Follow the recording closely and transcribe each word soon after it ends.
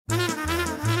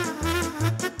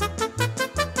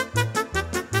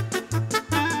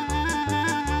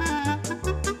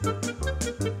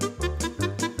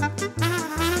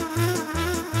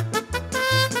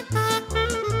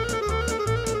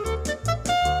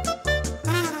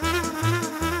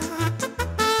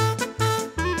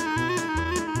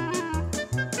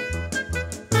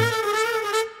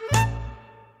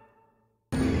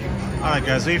Alright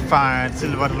guys, we find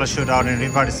silver shootout in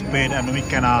river speed and we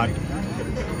cannot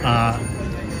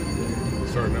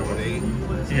starting out with 8.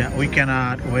 yeah, we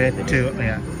cannot wait to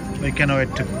we cannot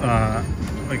wait to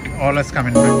like always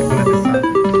coming back to play this song.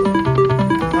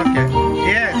 Okay.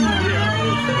 Yes.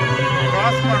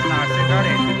 Cross corner, see got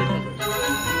it.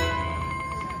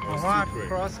 What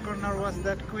cross corner was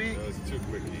that quick? That was too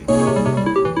quick.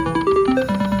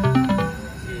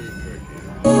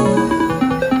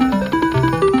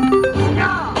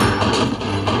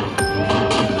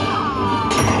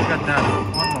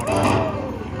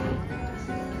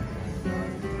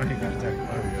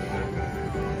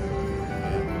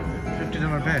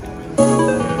 Bed.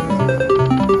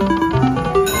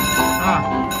 Ah,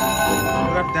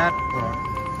 look at that board.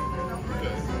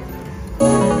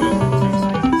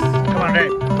 Come on,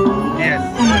 Red. Yes.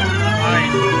 Nice.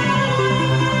 Nice.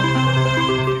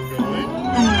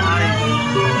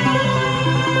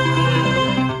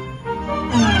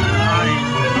 Nice.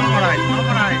 No more eyes. No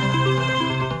more eyes.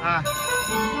 Ah.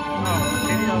 Oh,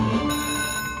 video.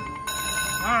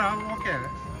 Oh, okay.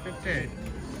 58.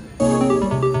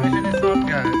 Mission is out,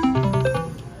 guys.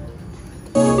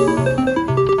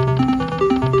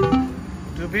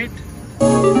 2-bit.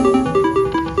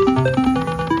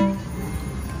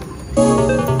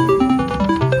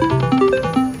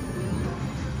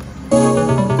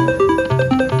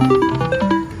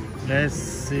 Let's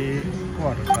see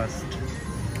quarter first.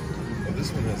 Oh, this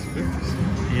one has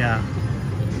 50. Yeah.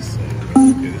 This side.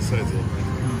 Okay, this side's a little bit.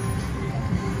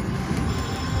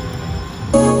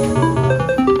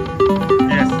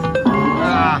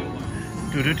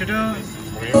 Do-do-do-do.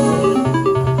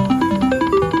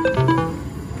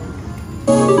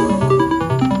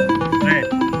 Red.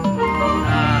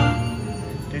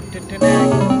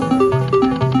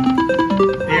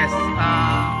 Yes.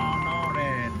 No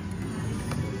red.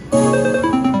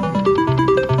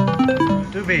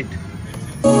 2-bit.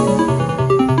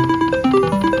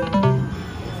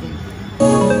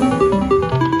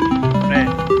 Red.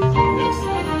 Yes.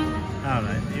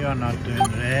 Alright, you are not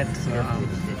doing red, so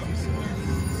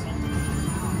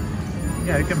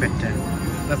yeah, you can bet 10.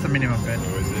 That's the minimum bet.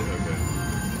 Oh, is it? Okay.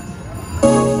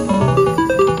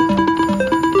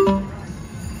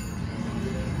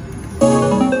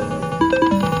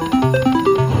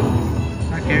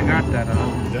 Okay, you got that.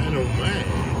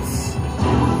 Dynamites.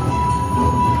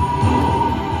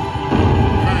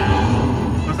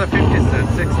 What's the 50 cent?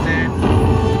 16.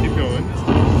 Keep going.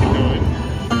 Keep going.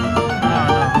 No,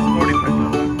 it's 45.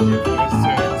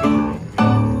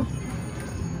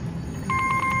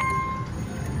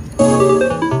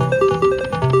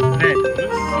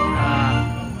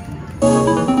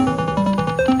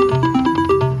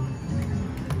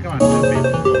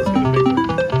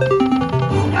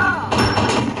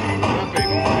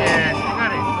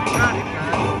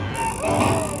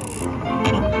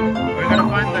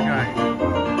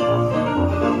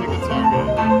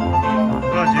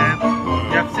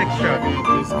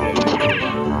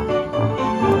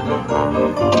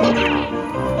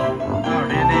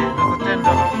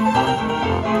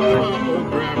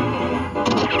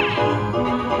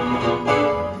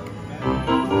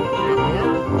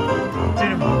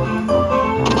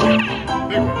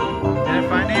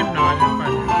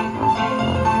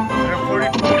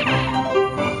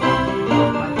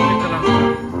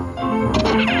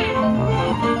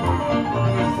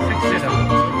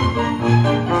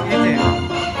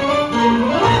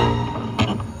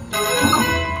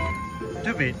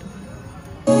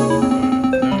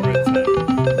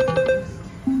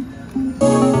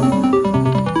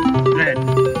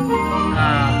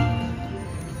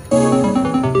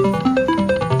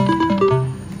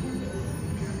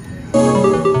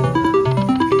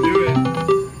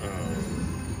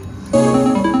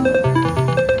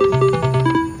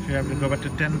 Go back to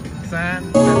 10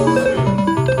 cents.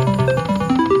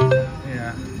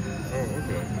 Yeah. Oh,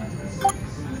 okay.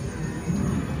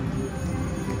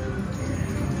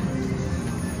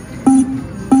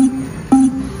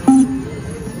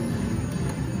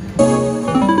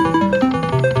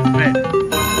 Red.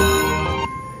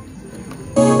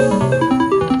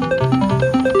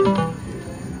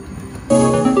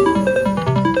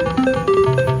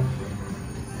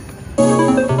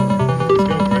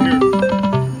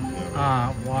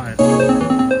 White.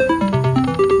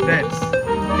 Reds.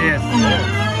 Yes.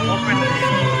 Open it.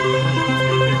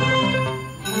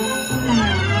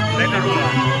 Later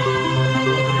on.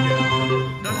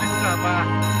 Don't disturb.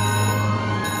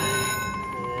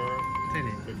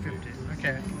 50.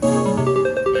 Okay.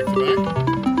 Back to back?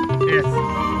 Yes.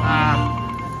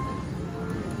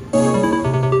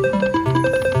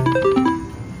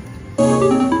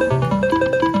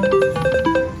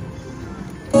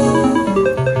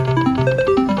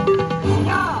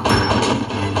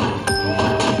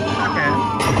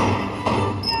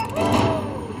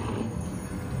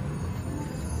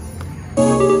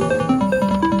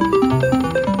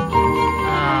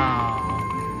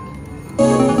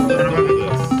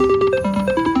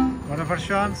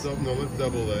 ones? No, let's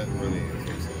double that money.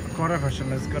 Quarter version,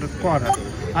 let's go to quarter.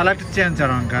 I like to change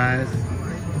around, guys.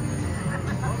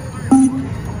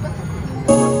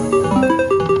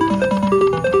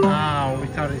 Ah, we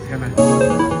thought he's gonna.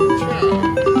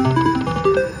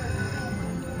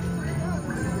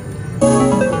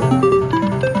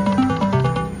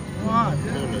 What?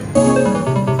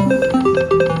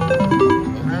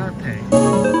 Nothing.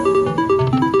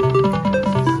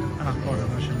 Ah, quarter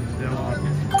version, they're all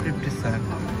 50 cents.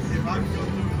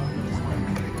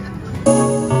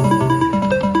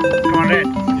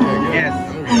 Correct. Yes.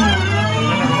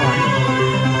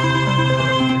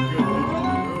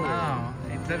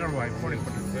 Letter Y, 40%.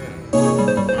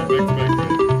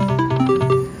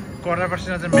 Quarter version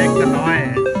doesn't make the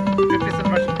noise. 50 cent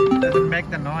version doesn't make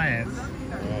the noise.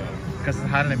 Because it's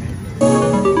high limit.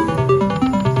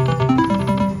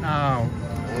 Oh.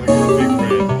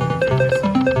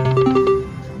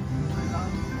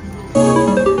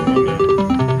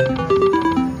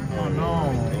 Oh no.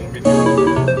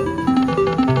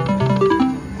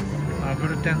 I'll go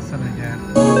to 10 cent again.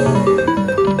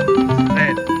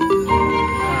 Red.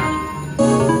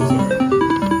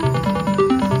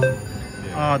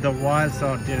 Oh, the wild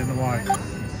sword didn't work.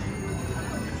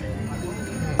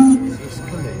 Just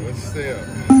come on, let's stay up.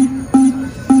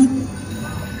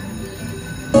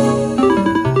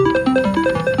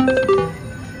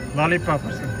 Lollipop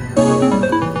or something.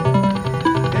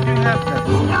 Did you have that?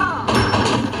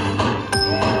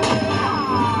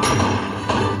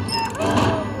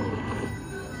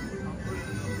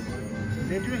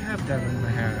 Did you have that in my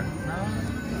hair? No?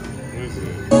 What is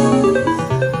it?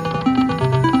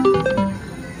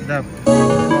 The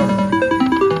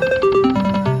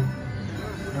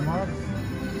more?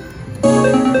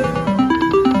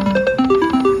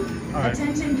 Alright.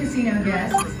 Attention casino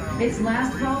guests, it's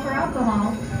last call for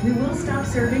alcohol. We will stop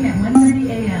serving at 1:30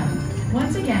 a.m.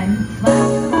 Once again,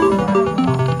 last call for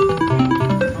alcohol. Thank you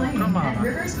for playing at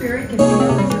River Spirit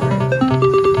Casino Resort.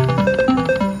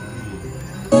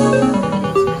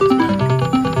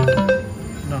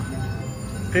 No.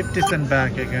 50 cent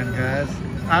back again, guys.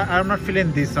 I'm not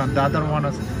feeling this one. The other one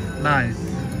was nice.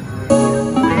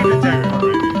 Really jackpot.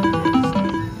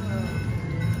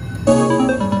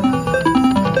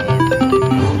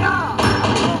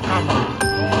 Oh, come on.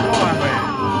 Go away.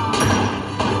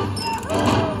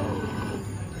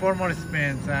 4 more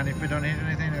spins, and if we don't hit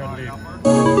anything, we'll leave.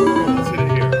 Let's hit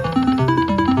it here.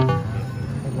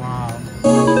 Wow.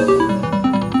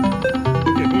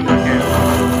 Okay, good. Okay.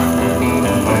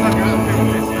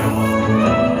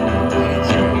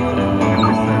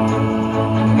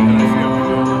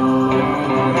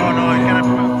 Oh no, I cannot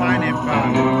find him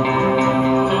back.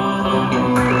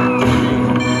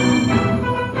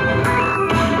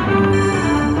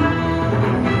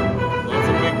 That's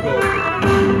a big goal.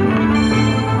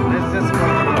 Let's just go.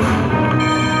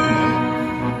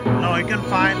 No, you can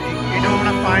find. You don't want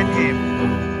to find him.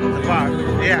 The bar.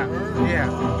 Yeah. Yeah.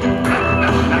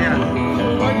 Yeah.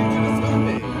 Why did you tell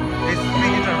me? It's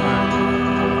digital, man.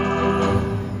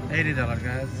 $80,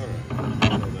 guys.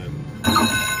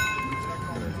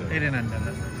 $89.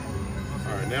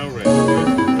 Alright, now red.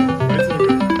 Right to the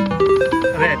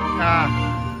red. Red. Ah.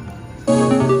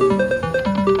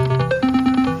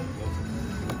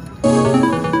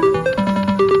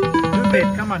 Two bit.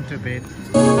 Come on, two bit.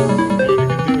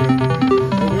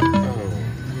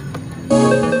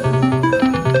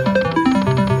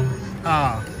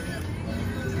 Ah.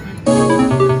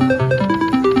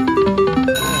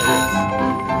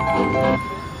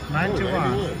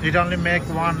 $91. It only make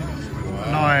one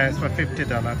noise for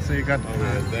 $50, so you got.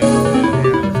 That's good.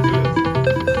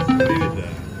 I needed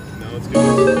that. Now it's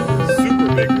good. Super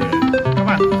big red. Come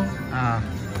on. Ah.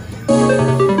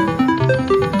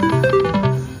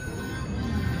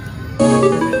 Can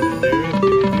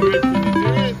you do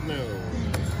it? No.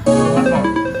 One more.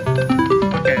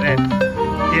 Okay, red.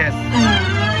 Yes.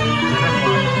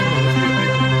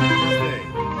 Stay.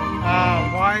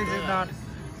 Why is it not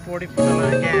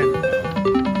 $44 again?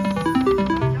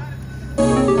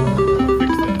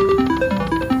 Fix that.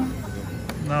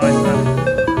 No, it's not.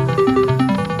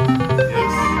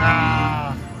 Yes.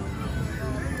 Ah.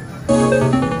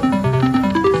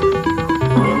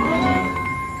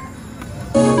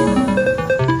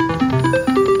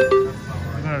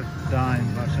 I'm gonna dime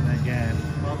version again.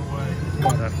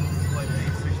 Whatever.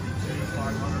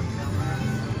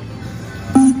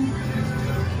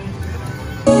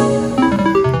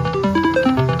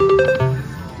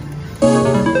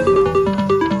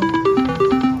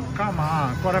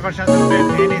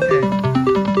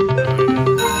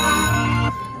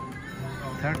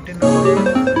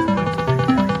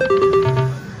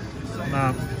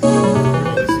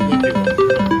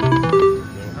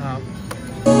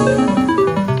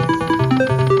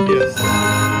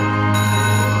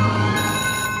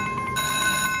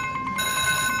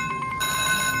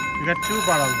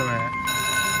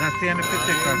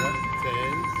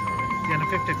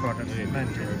 50 quarters.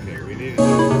 90. Okay, we need it.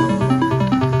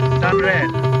 Done red.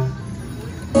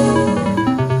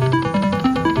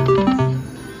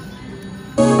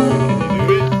 Can you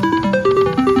do it?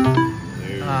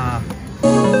 No. Ah,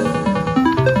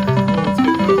 Let's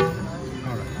get that.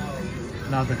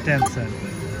 alright. Now the 10 cent.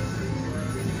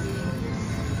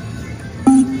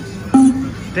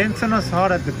 10 cent was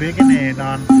hard at the beginning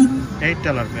on $8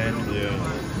 bet.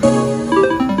 Yeah.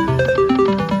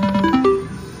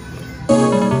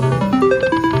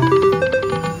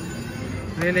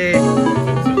 Really? We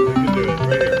can do it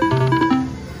right here.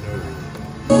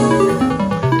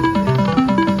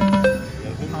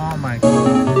 Nothing? Oh my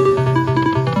god.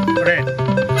 Red.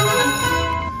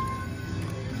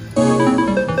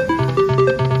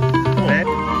 Red?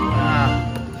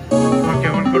 Ah. Okay,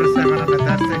 we'll go to 700.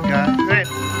 That's it, guys. Red.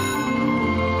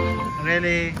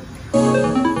 Really?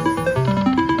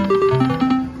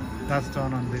 That's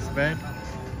down on this bed.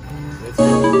 Let's go.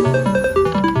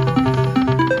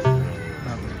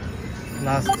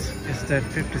 Last is that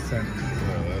 50 cent.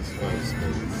 Oh, that's 5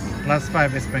 spins. Last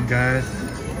 5 is spin, guys.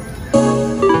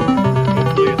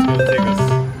 Hopefully it's going to take us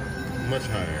much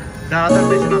higher. The other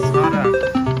mission is harder.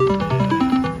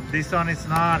 This one is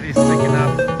not. It's taking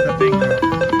up the bingo.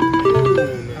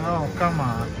 Oh, come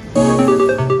on.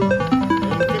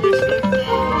 Unfinished it?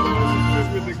 Just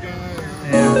with the guy.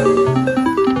 Yeah.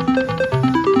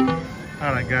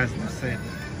 Alright, guys, that's it.